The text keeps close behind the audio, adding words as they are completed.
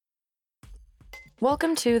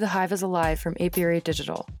Welcome to The Hive is Alive from Apiary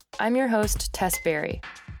Digital. I'm your host, Tess Berry.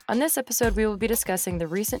 On this episode, we will be discussing the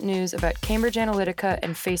recent news about Cambridge Analytica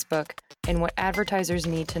and Facebook and what advertisers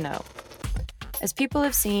need to know. As people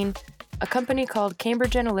have seen, a company called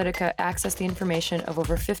Cambridge Analytica accessed the information of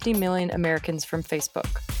over 50 million Americans from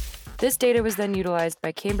Facebook. This data was then utilized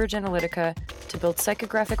by Cambridge Analytica to build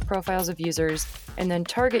psychographic profiles of users and then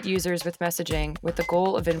target users with messaging with the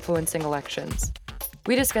goal of influencing elections.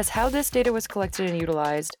 We discuss how this data was collected and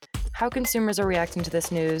utilized, how consumers are reacting to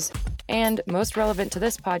this news, and, most relevant to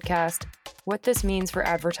this podcast, what this means for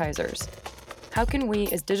advertisers. How can we,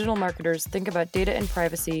 as digital marketers, think about data and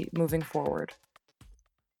privacy moving forward?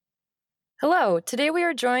 Hello, today we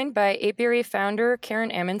are joined by Apiary founder Karen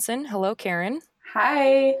Amundsen. Hello, Karen.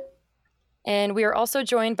 Hi. And we are also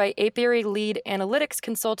joined by Apiary lead analytics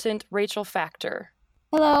consultant Rachel Factor.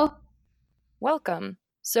 Hello. Welcome.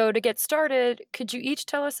 So to get started, could you each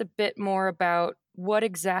tell us a bit more about what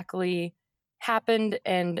exactly happened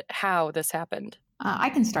and how this happened?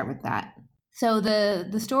 I can start with that. So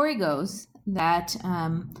the story goes that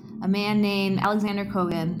a man named Alexander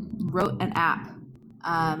Kogan wrote an app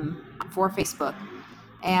for Facebook.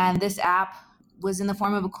 And this app was in the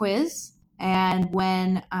form of a quiz. And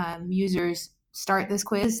when users start this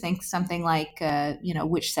quiz, think something like,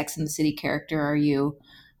 which Sex and the City character are you?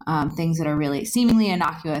 Things that are really seemingly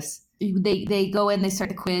innocuous. They go in, they start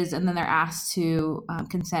the quiz, and then they're asked to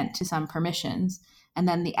consent to some permissions. And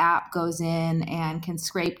then the app goes in and can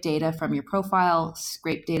scrape data from your profile,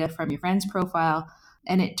 scrape data from your friend's profile.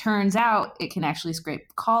 And it turns out it can actually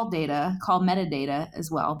scrape call metadata as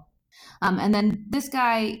well. And then this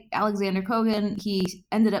guy, Alexander Kogan, he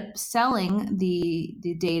ended up selling the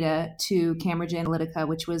data to Cambridge Analytica,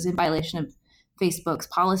 which was in violation of Facebook's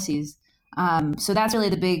policies. So that's really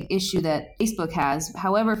the big issue that Facebook has.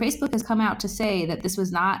 However, Facebook has come out to say that this was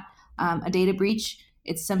not a data breach.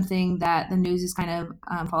 It's something that the news is kind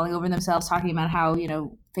of falling over themselves, talking about how,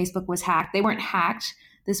 Facebook was hacked. They weren't hacked.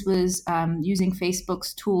 This was using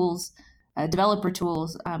Facebook's tools, developer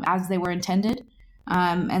tools, as they were intended.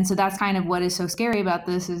 And so that's kind of what is so scary about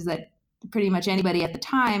this, is that pretty much anybody at the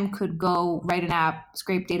time could go write an app,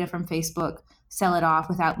 scrape data from Facebook, sell it off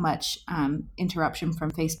without much interruption from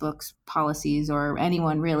Facebook's policies or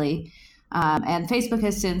anyone really. And Facebook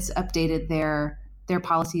has since updated their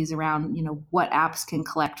policies around, what apps can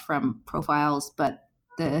collect from profiles, but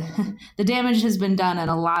the damage has been done, and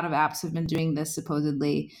a lot of apps have been doing this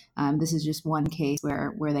supposedly. This is just one case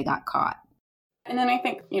where they got caught. And then I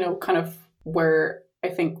think, kind of where I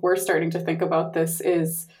think we're starting to think about this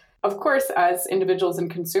is, of course, as individuals and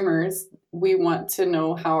consumers, we want to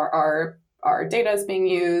know how our data is being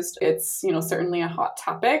used. It's, certainly a hot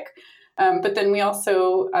topic. But then we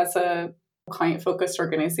also, as a client-focused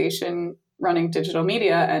organization running digital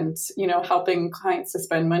media and, helping clients to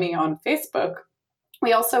spend money on Facebook,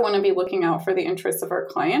 we also want to be looking out for the interests of our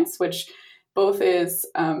clients, which both is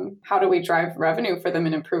how do we drive revenue for them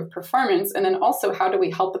and improve performance? And then also how do we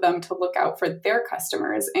help them to look out for their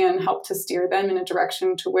customers and help to steer them in a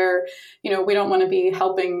direction to where, we don't want to be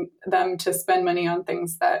helping them to spend money on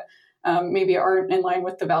things that maybe aren't in line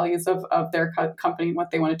with the values of their company and what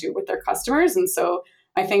they want to do with their customers. And so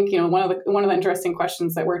I think, one of the interesting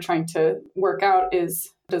questions that we're trying to work out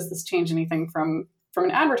is, does this change anything from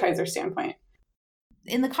an advertiser standpoint?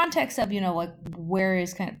 In the context of, where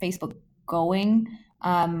is kind of Facebook going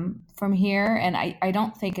from here? And I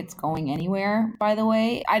don't think it's going anywhere, by the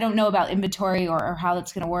way. I don't know about inventory or how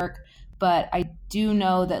that's going to work, but I do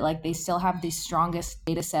know that they still have the strongest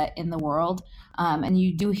data set in the world. And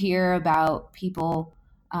you do hear about people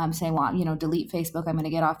saying, well, delete Facebook, I'm going to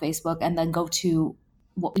get off Facebook, and then go to,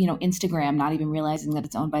 Instagram, not even realizing that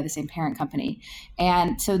it's owned by the same parent company.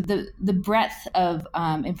 And so the breadth of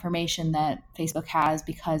information that Facebook has,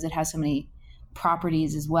 because it has so many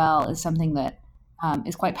properties as well, is something that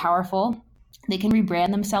is quite powerful. They can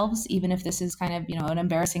rebrand themselves, even if this is kind of, an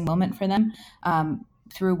embarrassing moment for them,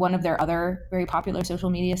 through one of their other very popular social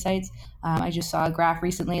media sites. I just saw a graph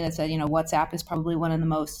recently that said, WhatsApp is probably one of the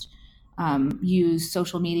most used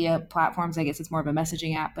social media platforms. I guess it's more of a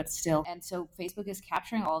messaging app, but still. And so Facebook is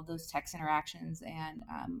capturing all of those text interactions and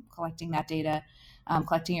collecting that data,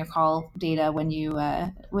 collecting your call data when you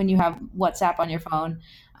have WhatsApp on your phone.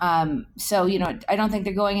 So I don't think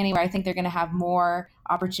they're going anywhere. I think they're going to have more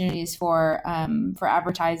opportunities for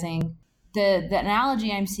advertising. The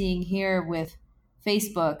analogy I'm seeing here with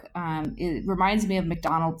Facebook, it reminds me of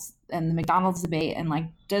McDonald's and the McDonald's debate. And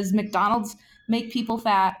does McDonald's make people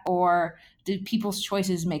fat, or do people's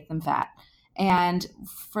choices make them fat? And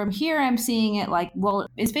from here, I'm seeing it well,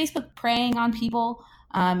 is Facebook preying on people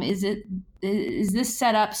Is this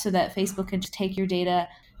set up so that Facebook can just take your data?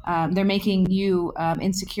 They're making you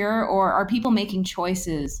insecure, or are people making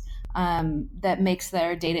choices that makes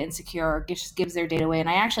their data insecure or just gives their data away? And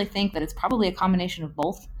I actually think that it's probably a combination of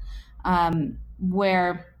both,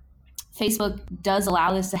 where Facebook does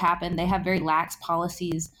allow this to happen. They have very lax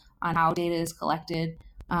policies on how data is collected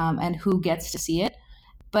and who gets to see it.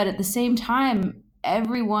 But at the same time,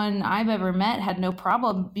 everyone I've ever met had no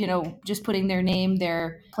problem, just putting their name,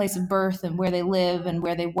 their place of birth, and where they live and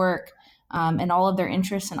where they work, and all of their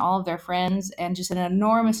interests and all of their friends, and just an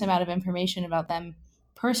enormous amount of information about them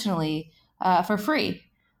personally for free,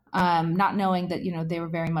 not knowing that they were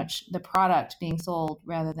very much the product being sold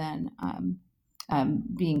rather than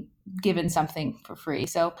being given something for free.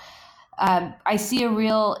 So I see a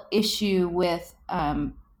real issue with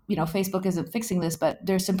Facebook isn't fixing this, but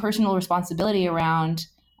there's some personal responsibility around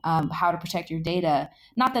how to protect your data.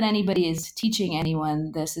 Not that anybody is teaching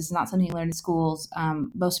anyone this. It's not something you learn in schools.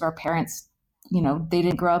 Most of our parents, they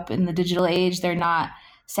didn't grow up in the digital age. They're not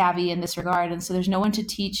savvy in this regard. And so there's no one to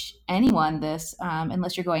teach anyone this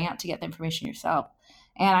unless you're going out to get the information yourself.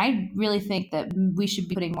 And I really think that we should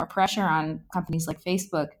be putting more pressure on companies like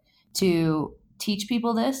Facebook to teach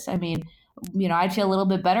people this. I mean, I'd feel a little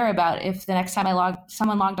bit better about if the next time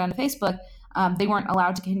someone logged onto Facebook, they weren't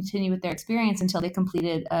allowed to continue with their experience until they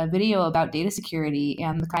completed a video about data security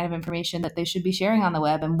and the kind of information that they should be sharing on the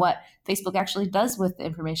web and what Facebook actually does with the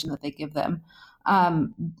information that they give them.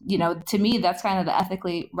 To me, that's kind of the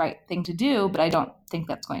ethically right thing to do, but I don't think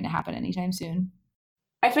that's going to happen anytime soon.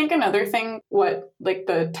 I think another thing, what like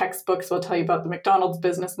the textbooks will tell you about the McDonald's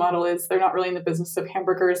business model is they're not really in the business of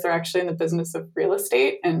hamburgers. They're actually in the business of real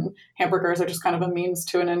estate, and hamburgers are just kind of a means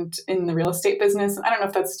to an end in the real estate business. I don't know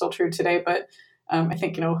if that's still true today, but I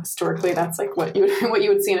think, historically that's like what you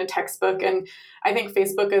would see in a textbook. And I think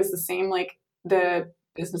Facebook is the same, like the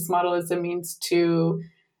business model is a means to,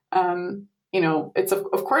 it's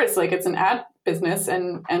of course, like it's an ad business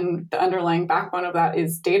and the underlying backbone of that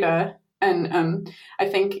is data. And I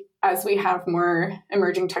think as we have more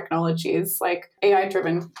emerging technologies like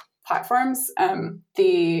AI-driven platforms,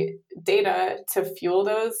 the data to fuel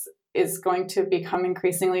those is going to become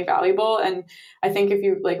increasingly valuable. And I think if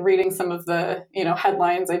you like reading some of the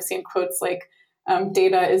headlines, I've seen quotes like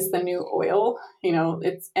 "data is the new oil."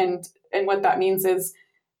 And what that means is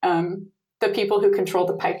the people who control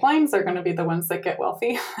the pipelines are going to be the ones that get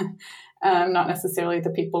wealthy, not necessarily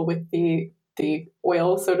the people with the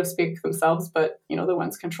oil, so to speak, themselves, but the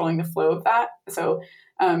ones controlling the flow of that. So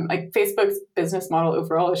like Facebook's business model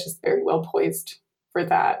overall is just very well poised for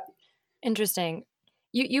that. Interesting.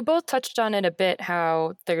 You both touched on it a bit,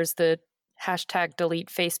 how there's the hashtag delete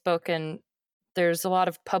Facebook, and there's a lot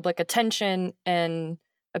of public attention and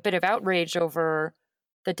a bit of outrage over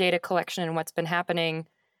the data collection and what's been happening.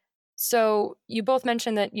 So you both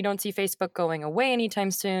mentioned that you don't see Facebook going away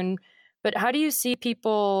anytime soon. But how do you see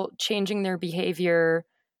people changing their behavior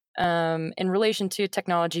in relation to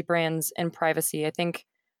technology brands and privacy? I think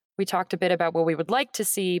we talked a bit about what we would like to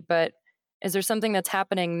see, but is there something that's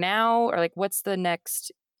happening now, or like what's the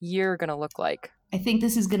next year going to look like? I think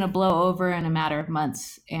this is going to blow over in a matter of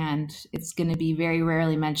months, and it's going to be very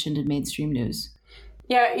rarely mentioned in mainstream news.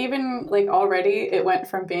 Yeah, even like already it went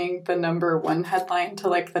from being the number 1 headline to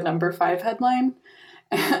like the number 5 headline.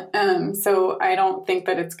 So I don't think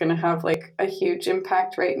that it's going to have like a huge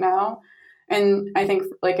impact right now. And I think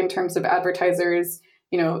like in terms of advertisers,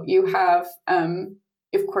 you have,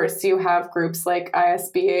 of course, you have groups like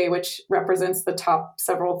ISBA, which represents the top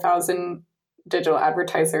several thousand digital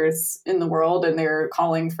advertisers in the world, and they're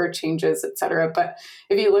calling for changes, et cetera. But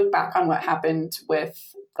if you look back on what happened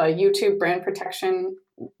with the YouTube brand protection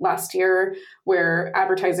last year, where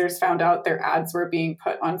advertisers found out their ads were being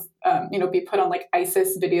put on, like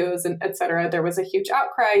ISIS videos and et cetera, there was a huge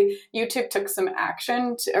outcry. YouTube took some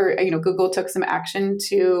action Google took some action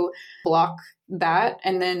to block that.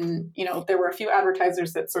 And then, there were a few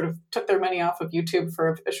advertisers that sort of took their money off of YouTube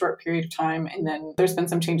for a short period of time. And then there's been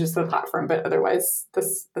some changes to the platform, but otherwise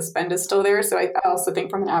the spend is still there. So I also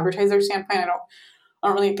think from an advertiser standpoint, I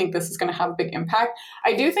don't really think this is going to have a big impact.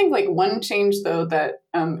 I do think like one change though that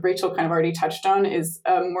Rachel kind of already touched on is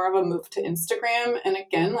more of a move to Instagram. And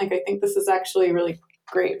again, like I think this is actually really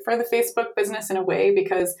great for the Facebook business in a way,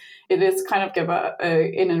 because it is kind of give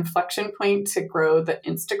an inflection point to grow the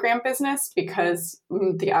Instagram business, because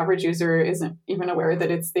the average user isn't even aware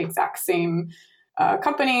that it's the exact same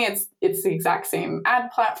company. It's the exact same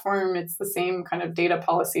ad platform. It's the same kind of data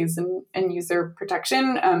policies and user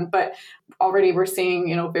protection. But already we're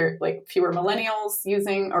seeing, very like fewer millennials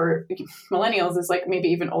using, or millennials is like maybe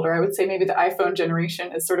even older. I would say maybe the iPhone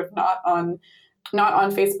generation is sort of not on not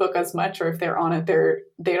on Facebook as much, or if they're on it,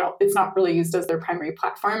 it's not really used as their primary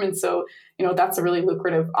platform. And so, that's a really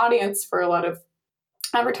lucrative audience for a lot of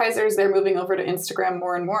advertisers. They're moving over to Instagram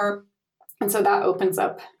more and more. And so that opens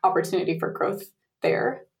up opportunity for growth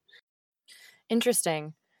there.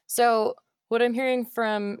 Interesting. So what I'm hearing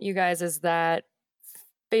from you guys is that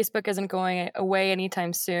Facebook isn't going away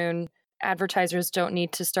anytime soon. Advertisers don't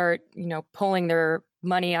need to start, pulling their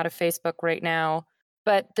money out of Facebook right now.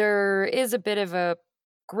 But there is a bit of a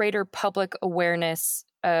greater public awareness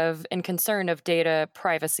of and concern of data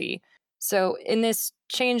privacy. So in this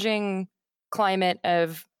changing climate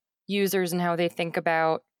of users and how they think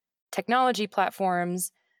about technology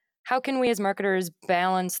platforms, how can we as marketers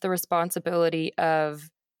balance the responsibility of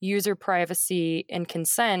user privacy and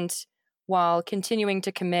consent while continuing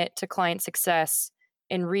to commit to client success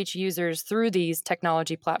and reach users through these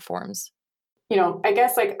technology platforms? I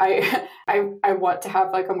guess I want to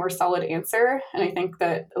have a more solid answer. And I think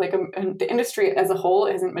that the industry as a whole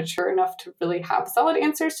isn't mature enough to really have solid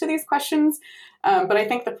answers to these questions. But I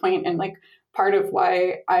think the point and part of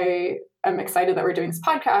why I am excited that we're doing this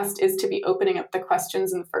podcast is to be opening up the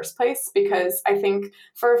questions in the first place, because I think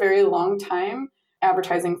for a very long time,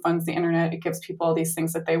 advertising funds the internet. It gives people all these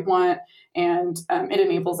things that they want, and it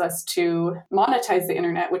enables us to monetize the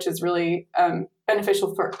internet, which is really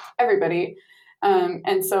beneficial for everybody.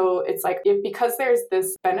 And so it's because there's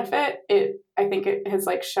this benefit, I think it has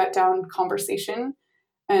shut down conversation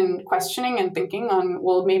and questioning and thinking on,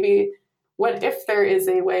 well, maybe what if there is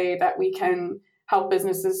a way that we can help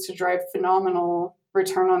businesses to drive phenomenal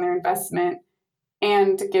return on their investment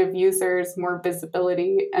and to give users more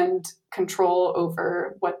visibility and control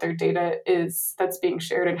over what their data is that's being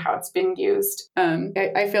shared and how it's being used.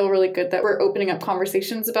 I feel really good that we're opening up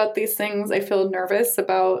conversations about these things. I feel nervous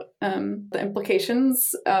about the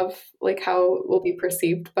implications of how it will be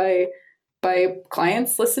perceived by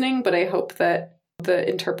clients listening, but I hope that the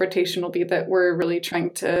interpretation will be that we're really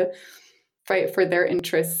trying to fight for their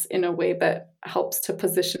interests in a way that helps to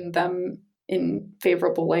position them in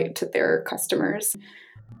favorable light to their customers.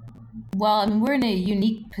 Well, we're in a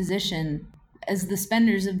unique position as the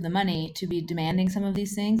spenders of the money to be demanding some of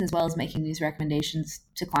these things as well as making these recommendations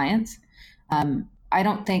to clients. I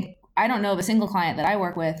don't know of a single client that I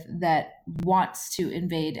work with that wants to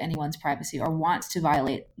invade anyone's privacy or wants to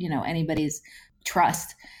violate, anybody's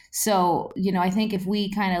trust. So, I think if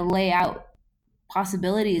we kind of lay out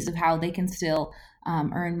possibilities of how they can still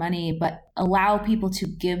earn money, but allow people to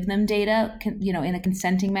give them data, in a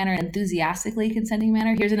consenting manner, enthusiastically consenting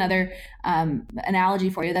manner. Here's another analogy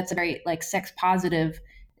for you. That's a very sex positive.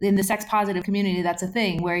 In the sex positive community, that's a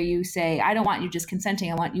thing where you say, I don't want you just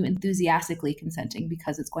consenting. I want you enthusiastically consenting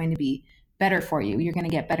because it's going to be better for you. You're going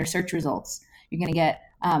to get better search results. You're going to get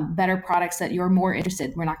better products that you're more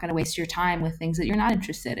interested in. We're not going to waste your time with things that you're not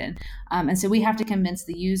interested in. And so we have to convince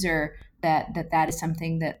the user that is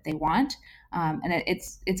something that they want. And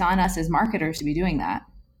it's on us as marketers to be doing that.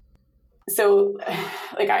 So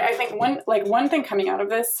I think one thing coming out of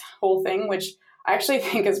this whole thing, which I actually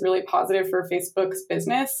think is really positive for Facebook's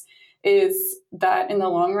business, is that in the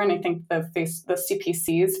long run, I think the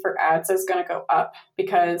CPCs for ads is going to go up,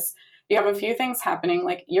 because you have a few things happening.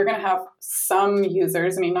 You're going to have some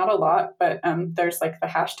users, not a lot, but there's the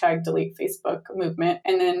hashtag delete Facebook movement.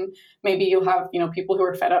 And then maybe you'll have, people who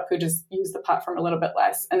are fed up who just use the platform a little bit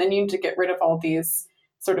less. And then you need to get rid of all these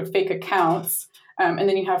sort of fake accounts. And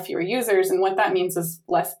then you have fewer users. And what that means is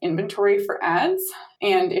less inventory for ads.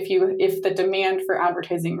 And if the demand for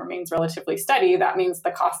advertising remains relatively steady, that means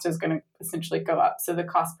the cost is going to essentially go up. So the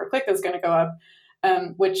cost per click is going to go up.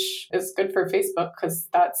 Which is good for Facebook because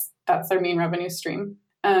that's their main revenue stream.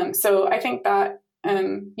 So I think that,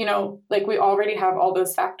 we already have all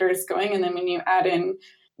those factors going. And then when you add in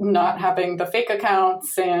not having the fake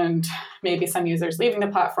accounts and maybe some users leaving the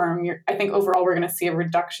platform, I think overall we're going to see a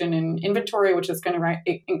reduction in inventory, which is going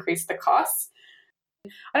to increase the costs.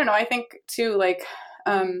 I don't know. I think too,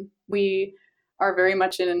 we are very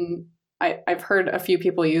much I've heard a few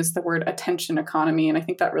people use the word attention economy. And I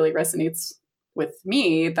think that really resonates with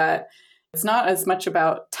me, that it's not as much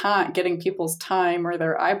about time, getting people's time or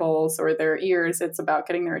their eyeballs or their ears. It's about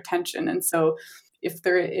getting their attention. And so if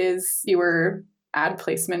there is fewer ad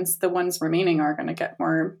placements, the ones remaining are going to get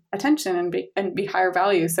more attention and be higher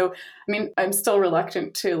value. So, I'm still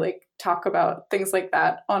reluctant to talk about things like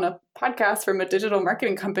that on a podcast from a digital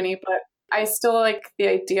marketing company, but I still like the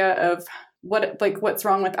idea of what's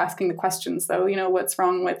wrong with asking the questions though, what's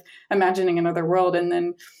wrong with imagining another world. And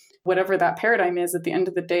then whatever that paradigm is, at the end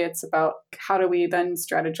of the day, it's about how do we then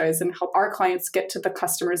strategize and help our clients get to the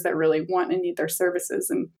customers that really want and need their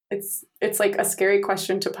services. And it's a scary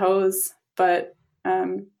question to pose but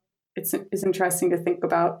it's interesting to think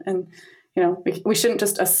about. And, we shouldn't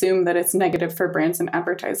just assume that it's negative for brands and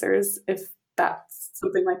advertisers if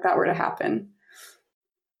something like that were to happen.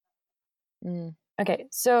 Okay,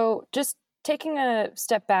 so just taking a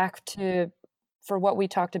step back for what we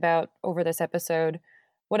talked about over this episode,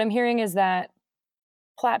 what I'm hearing is that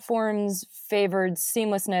platforms favored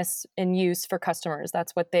seamlessness in use for customers.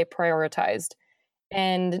 That's what they prioritized.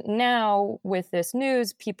 And now with this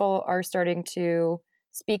news, people are starting to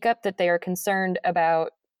speak up that they are concerned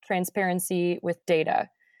about transparency with data.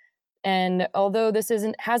 And although this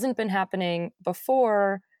hasn't been happening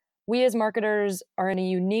before, we as marketers are in a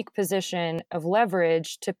unique position of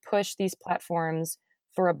leverage to push these platforms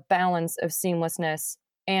for a balance of seamlessness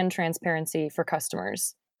and transparency for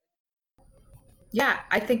customers. Yeah,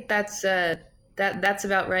 I think that's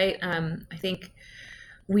about right. I think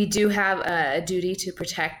we do have a duty to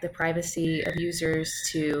protect the privacy of users,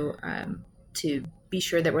 to be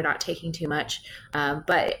sure that we're not taking too much,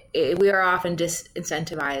 but we are often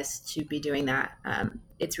disincentivized to be doing that.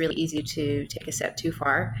 It's really easy to take a step too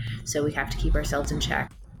far, so we have to keep ourselves in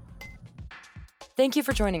check. Thank you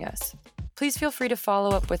for joining us. Please feel free to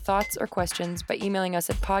follow up with thoughts or questions by emailing us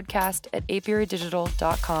at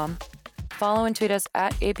podcast@apiarydigital.com, follow and tweet us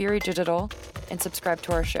 @apiarydigital, and subscribe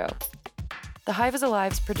to our show. The Hive is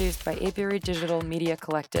Alive is produced by Apiary Digital Media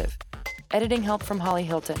Collective. Editing help from Holly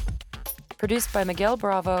Hilton. Produced by Miguel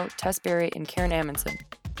Bravo, Tess Berry, and Karen Amundson.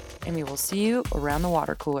 And we will see you around the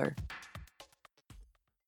water cooler.